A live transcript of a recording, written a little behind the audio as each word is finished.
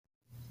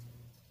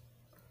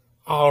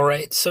All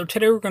right, so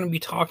today we're going to be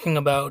talking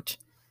about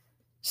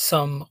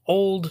some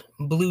old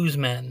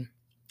bluesmen.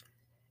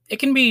 It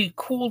can be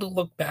cool to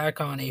look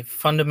back on a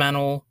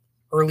fundamental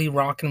early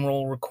rock and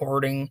roll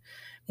recording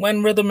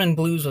when rhythm and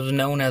blues was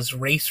known as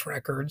race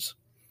records.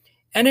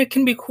 And it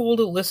can be cool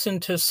to listen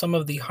to some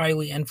of the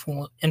highly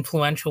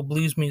influential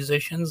blues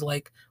musicians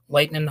like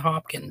Lightnin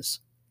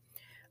Hopkins.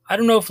 I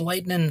don't know if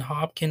Lightnin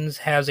Hopkins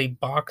has a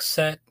box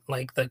set,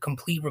 like the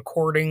complete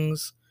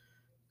recordings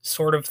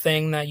sort of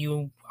thing that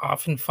you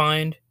often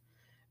find.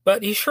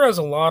 But he sure has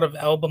a lot of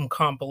album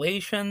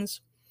compilations,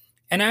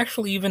 and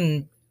actually,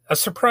 even a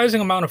surprising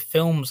amount of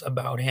films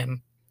about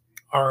him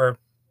are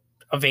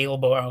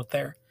available out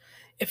there.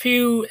 If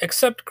you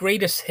accept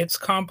greatest hits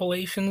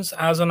compilations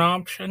as an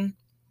option,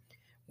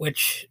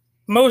 which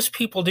most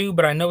people do,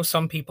 but I know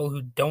some people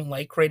who don't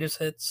like greatest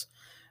hits,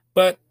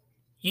 but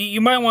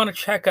you might want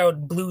to check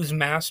out Blues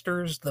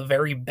Masters, the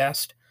very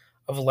best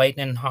of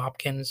Lightnin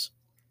Hopkins.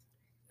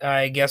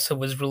 I guess it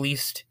was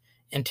released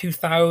in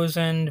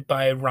 2000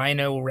 by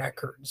Rhino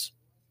Records.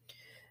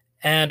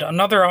 And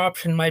another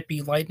option might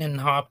be Lightnin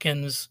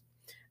Hopkins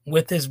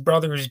with his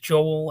brothers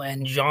Joel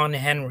and John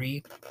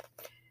Henry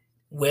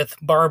with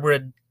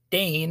Barbara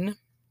Dane.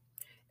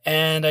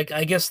 And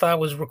I guess that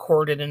was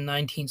recorded in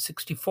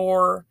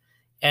 1964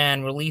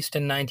 and released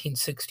in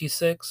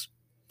 1966.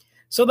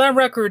 So that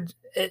record,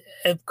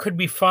 it could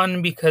be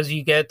fun because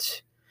you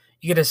get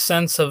a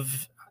sense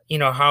of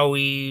how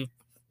he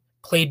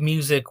played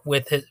music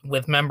with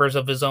members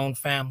of his own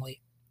family.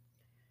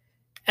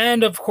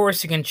 And of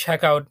course, you can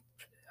check out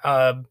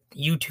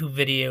YouTube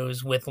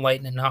videos with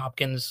Lightnin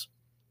Hopkins.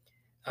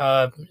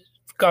 Uh,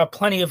 got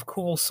plenty of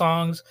cool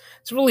songs.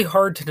 It's really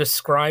hard to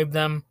describe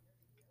them,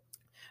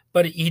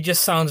 but he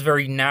just sounds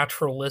very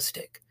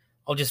naturalistic.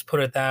 I'll just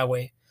put it that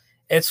way.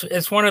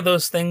 It's one of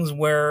those things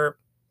where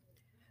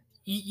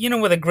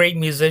with a great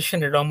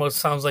musician, it almost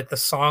sounds like the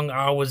song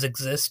always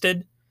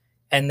existed,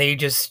 and they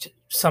just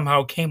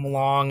somehow came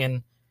along,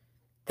 and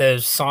the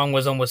song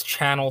was almost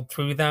channeled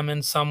through them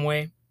in some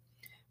way.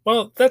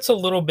 Well, that's a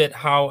little bit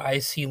how I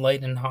see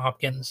Lightnin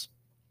Hopkins.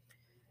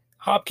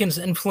 Hopkins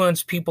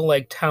influenced people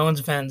like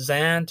Townes Van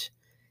Zandt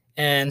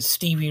and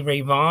Stevie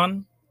Ray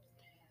Vaughan,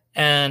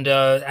 and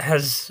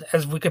as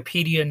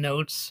Wikipedia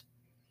notes,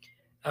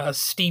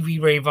 Stevie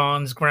Ray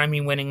Vaughan's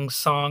Grammy-winning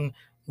song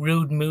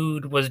 "Rude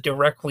Mood" was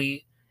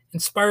directly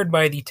inspired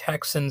by the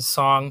Texans'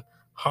 song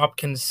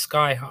 "Hopkins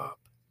Sky Hop."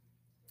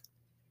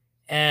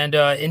 And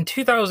in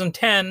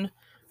 2010,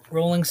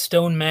 Rolling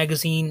Stone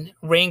magazine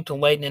ranked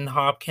Lightnin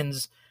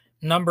Hopkins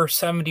number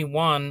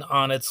 71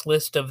 on its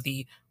list of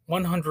the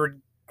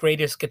 100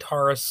 greatest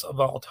guitarists of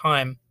all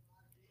time.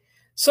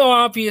 So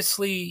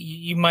obviously,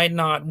 you might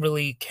not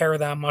really care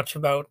that much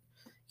about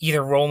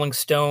either Rolling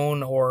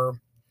Stone or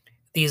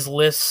these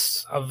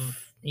lists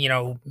of,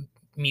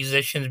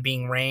 musicians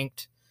being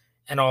ranked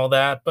and all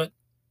that, but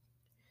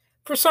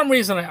for some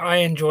reason I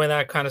enjoy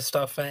that kind of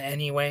stuff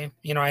anyway.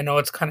 I know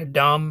it's kind of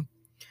dumb.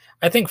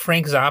 I think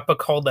Frank Zappa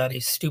called that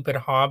a stupid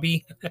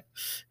hobby,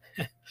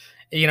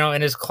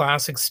 in his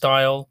classic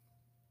style,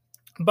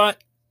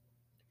 but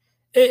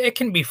it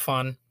can be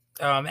fun.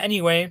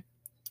 Anyway,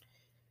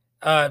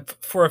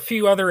 for a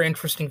few other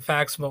interesting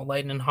facts about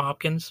Lightnin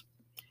Hopkins,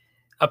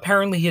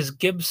 apparently his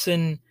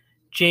Gibson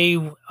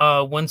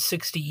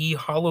J160E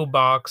hollow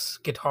box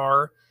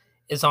guitar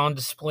is on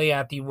display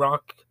at the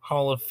Rock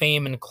Hall of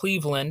Fame in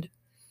Cleveland,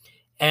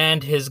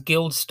 and his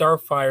Guild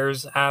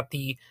Starfires at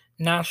the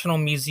National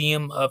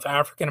Museum of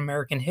African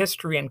American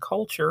History and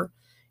Culture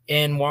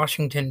in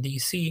Washington,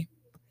 D.C.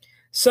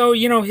 So,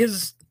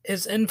 his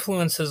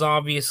influence is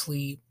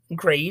obviously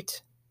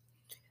great,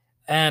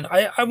 and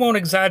I won't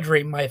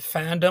exaggerate my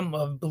fandom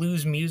of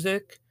blues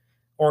music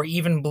or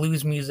even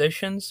blues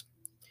musicians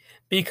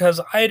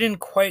because I didn't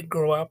quite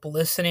grow up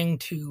listening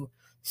to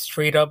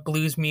straight up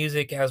blues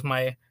music as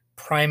my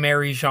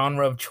primary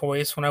genre of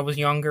choice when I was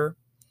younger.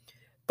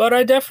 But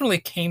I definitely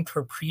came to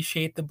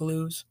appreciate the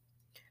blues,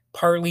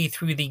 partly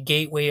through the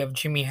gateway of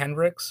Jimi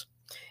Hendrix.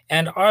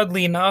 And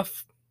oddly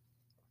enough,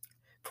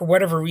 for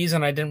whatever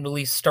reason, I didn't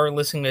really start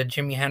listening to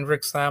Jimi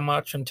Hendrix that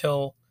much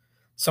until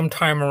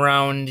sometime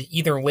around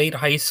either late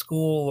high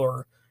school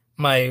or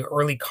my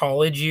early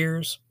college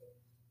years.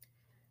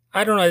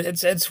 I don't know.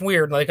 It's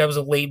weird. Like I was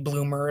a late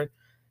bloomer.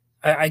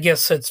 I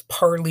guess it's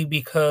partly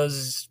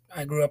because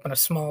I grew up in a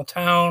small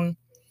town,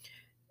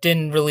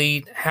 didn't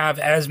really have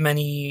as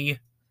many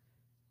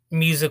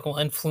musical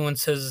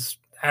influences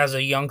as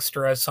a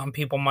youngster as some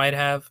people might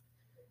have,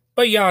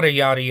 but yada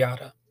yada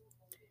yada.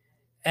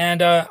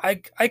 And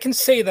I can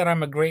say that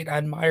I'm a great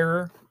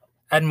admirer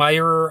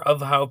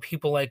of how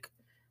people like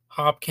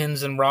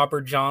Hopkins and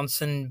Robert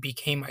Johnson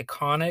became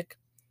iconic,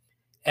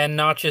 and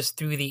not just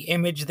through the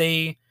image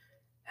they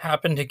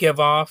happen to give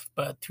off,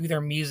 but through their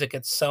music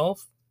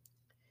itself.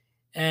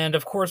 And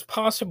of course,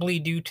 possibly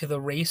due to the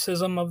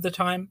racism of the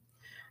time,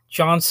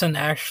 Johnson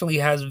actually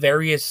has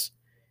various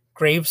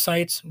grave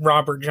sites,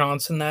 Robert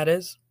Johnson, that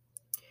is,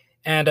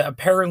 and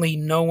apparently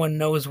no one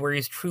knows where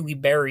he's truly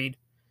buried.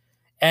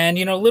 And,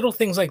 little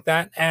things like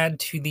that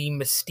add to the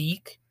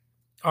mystique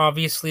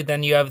Obviously,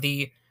 then you have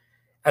the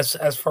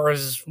as far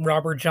as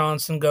Robert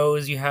Johnson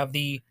goes, you have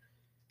the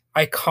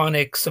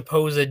iconic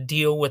supposed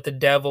deal with the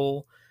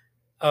devil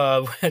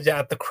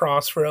at the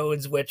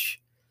crossroads,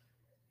 which,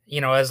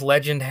 as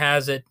legend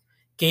has it,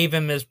 gave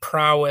him his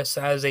prowess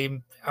as a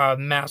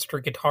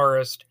master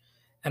guitarist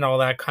and all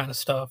that kind of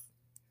stuff.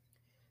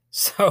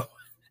 So,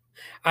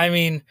 I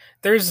mean,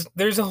 there's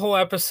a whole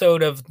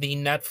episode of the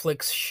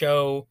Netflix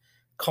show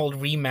called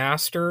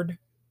Remastered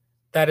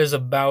that is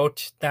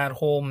about that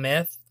whole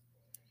myth,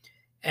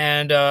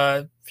 and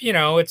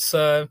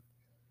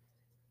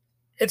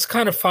it's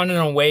kind of fun in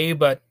a way,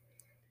 but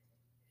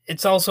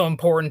it's also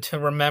important to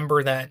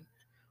remember that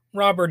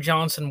Robert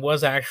Johnson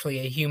was actually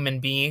a human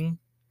being,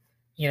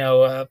 you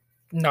know, uh,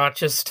 not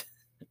just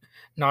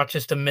not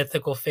just a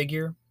mythical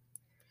figure.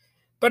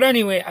 But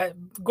anyway,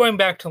 going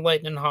back to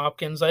Lightnin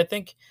Hopkins, I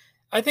think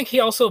he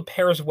also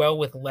pairs well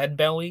with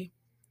Leadbelly,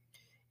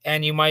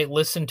 and you might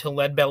listen to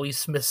Leadbelly's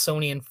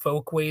Smithsonian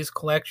Folkways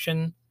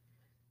collection,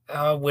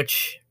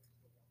 which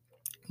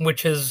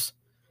is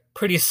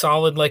pretty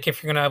solid. Like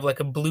if you're gonna have like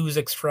a blues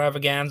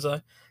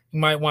extravaganza, you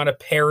might want to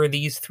pair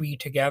these three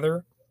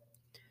together,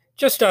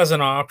 just as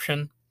an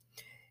option.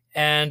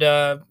 And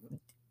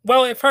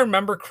well, if I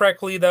remember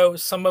correctly, though,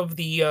 some of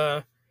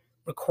the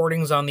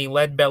recordings on the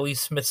Leadbelly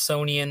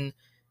Smithsonian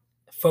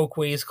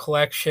Folkways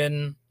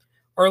collection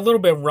are a little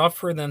bit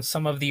rougher than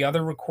some of the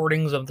other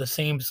recordings of the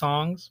same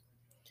songs.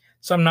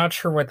 So I'm not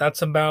sure what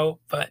that's about,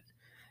 but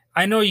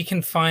I know you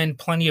can find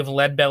plenty of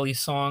Leadbelly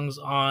songs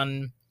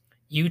on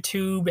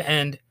YouTube,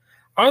 and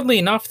oddly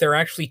enough, there are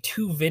actually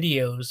two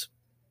videos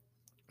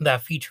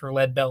that feature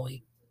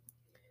Leadbelly.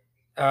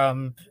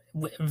 Um,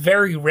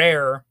 Very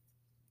rare,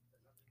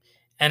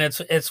 and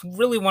it's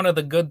really one of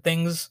the good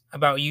things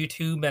about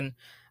YouTube. And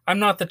I'm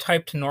not the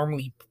type to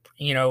normally,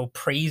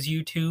 praise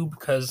YouTube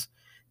because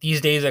these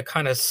days it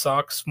kind of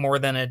sucks more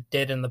than it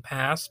did in the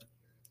past.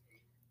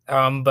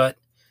 But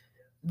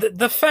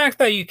the fact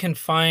that you can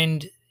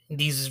find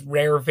these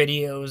rare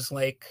videos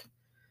like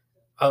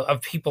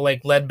of people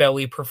like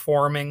Leadbelly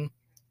performing,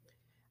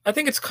 I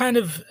think it's kind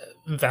of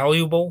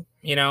valuable.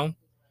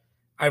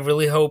 I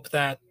really hope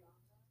that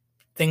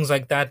things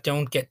like that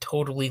don't get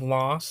totally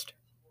lost.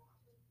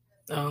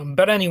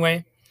 But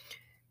anyway,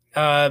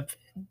 uh,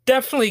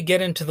 definitely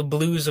get into the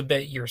blues a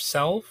bit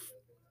yourself.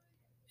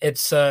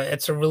 It's a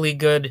really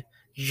good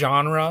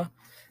genre.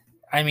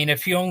 I mean,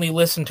 if you only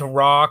listen to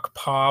rock,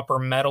 pop, or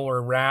metal,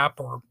 or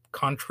rap, or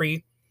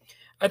country,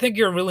 I think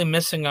you're really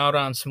missing out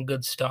on some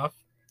good stuff.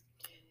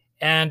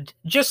 And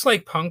just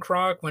like punk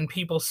rock, when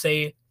people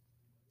say,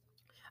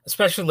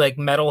 especially like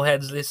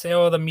metalheads, they say,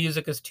 "Oh, the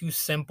music is too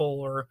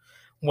simple" or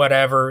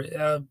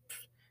whatever.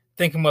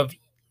 Thinking of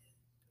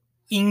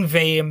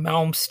Yngwie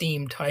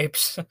Malmsteen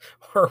types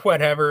or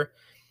whatever.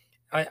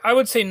 I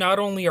would say not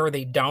only are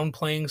they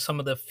downplaying some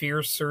of the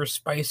fiercer,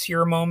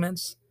 spicier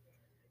moments,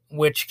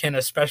 which can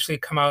especially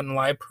come out in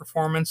live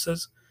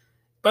performances,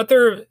 but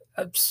they're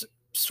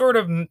sort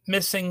of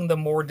missing the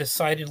more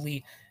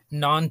decidedly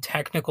non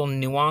technical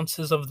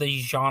nuances of the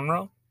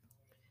genre.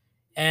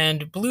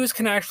 And blues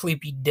can actually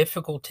be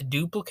difficult to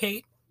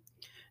duplicate,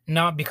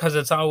 not because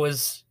it's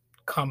always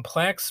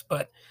complex,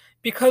 but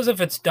because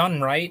if it's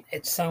done right,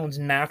 it sounds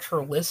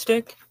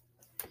naturalistic.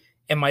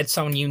 It might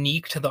sound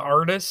unique to the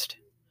artist,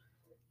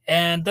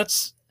 and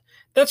that's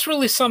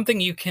really something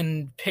you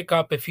can pick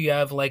up if you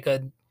have like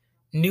a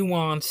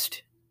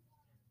nuanced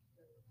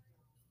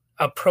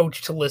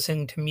approach to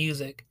listening to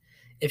music.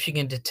 If you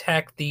can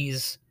detect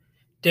these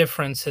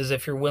differences,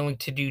 if you're willing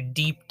to do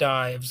deep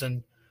dives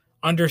and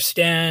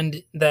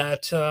understand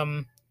that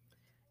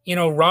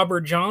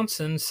Robert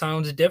Johnson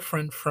sounds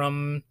different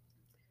from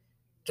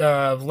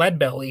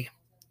Leadbelly,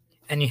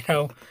 and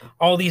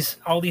all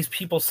these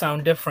people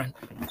sound different.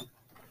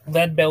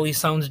 Leadbelly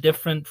sounds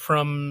different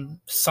from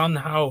Sun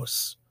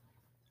House.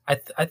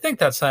 I think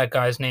that's that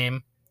guy's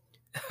name.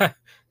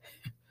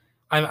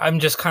 I'm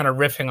just kind of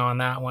riffing on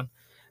that one,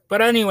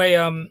 but anyway,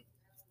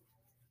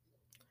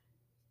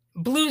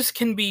 blues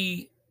can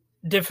be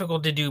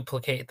difficult to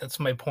duplicate. That's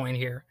my point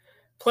here.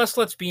 Plus,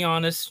 let's be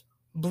honest,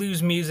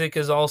 blues music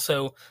is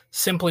also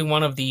simply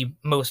one of the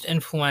most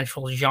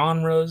influential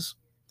genres.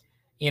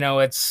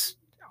 It's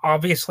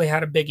obviously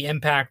had a big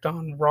impact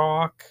on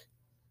rock.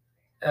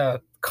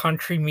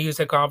 Country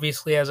music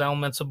obviously has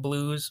elements of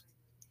blues.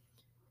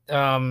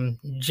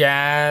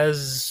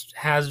 Jazz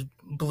has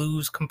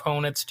blues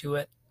components to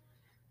it.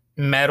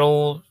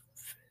 Metal,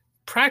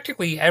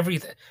 practically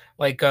everything.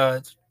 Like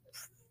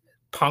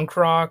punk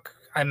rock,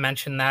 I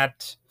mentioned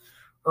that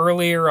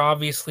earlier.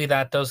 Obviously,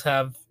 that does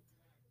have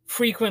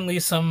frequently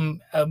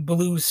some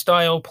blues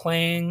style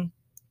playing,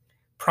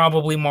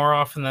 probably more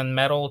often than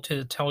metal,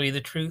 to tell you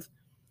the truth.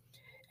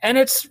 And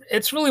it's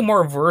really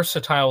more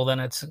versatile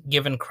than it's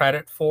given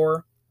credit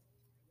for.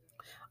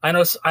 I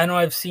know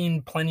I've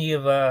seen plenty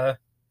of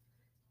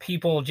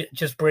people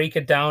just break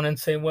it down and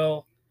say,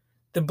 well,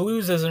 the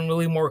blues isn't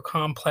really more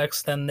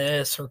complex than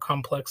this or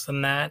complex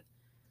than that.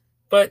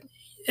 But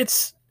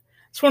it's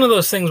it's one of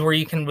those things where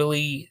you can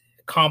really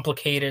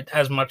complicate it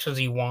as much as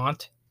you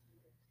want.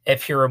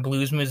 If you're a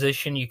blues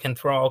musician, you can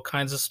throw all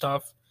kinds of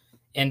stuff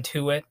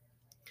into it,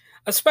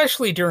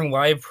 especially during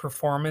live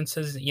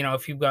performances.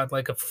 If you've got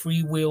like a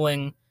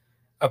freewheeling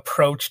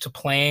approach to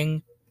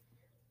playing,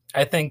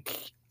 I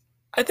think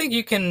I think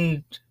you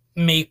can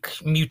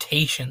make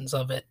mutations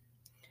of it.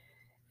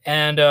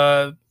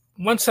 And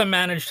once I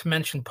managed to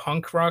mention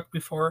punk rock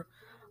before,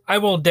 I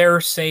will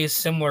dare say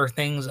similar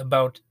things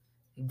about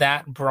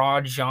that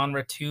broad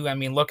genre too. I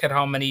mean, look at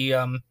how many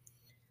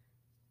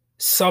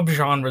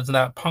subgenres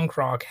that punk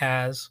rock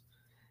has.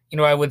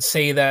 I would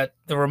say that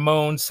the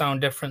Ramones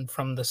sound different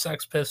from the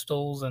Sex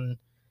Pistols, and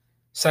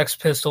Sex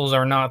Pistols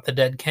are not the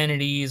Dead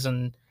Kennedys,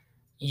 and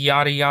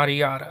yada yada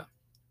yada.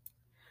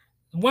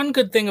 One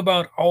good thing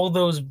about all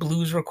those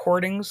blues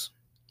recordings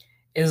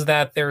is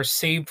that they're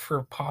saved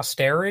for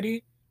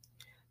posterity.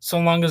 So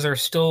long as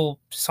there's still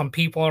some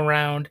people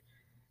around,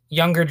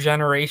 younger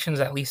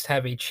generations at least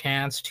have a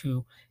chance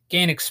to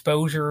gain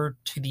exposure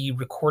to the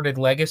recorded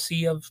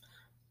legacy of,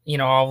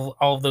 all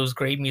of those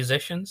great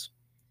musicians.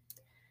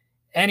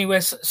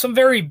 Anyways, some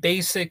very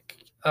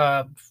basic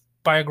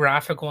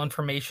biographical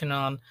information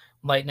on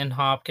Lightnin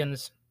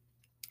Hopkins.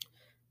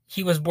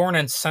 He was born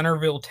in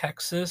Centerville,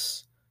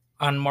 Texas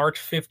on March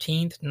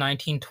 15th,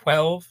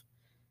 1912,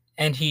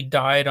 and he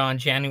died on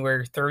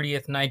January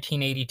 30th,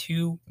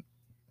 1982,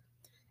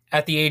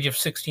 at the age of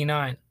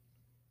 69.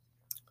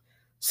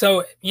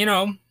 So,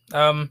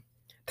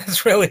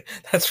 that's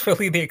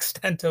really the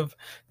extent of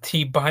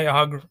the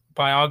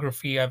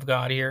biography I've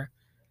got here.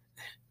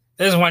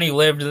 This is when he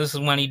lived, this is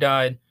when he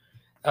died.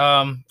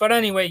 But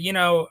anyway,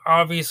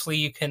 obviously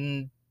you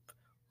can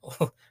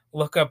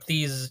look up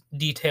these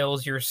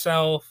details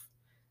yourself.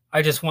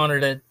 I just wanted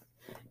to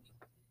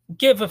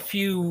give a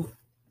few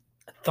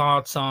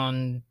thoughts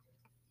on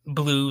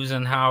blues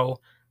and how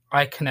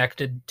I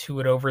connected to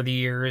it over the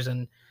years,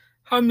 and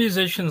how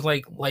musicians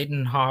like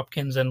Lightnin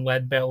Hopkins and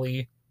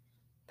Leadbelly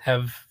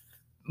have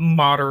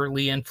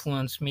moderately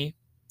influenced me.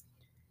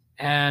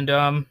 And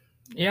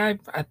yeah,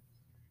 I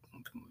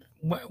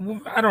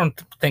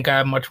don't think I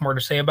have much more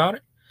to say about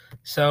it.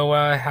 So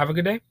have a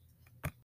good day.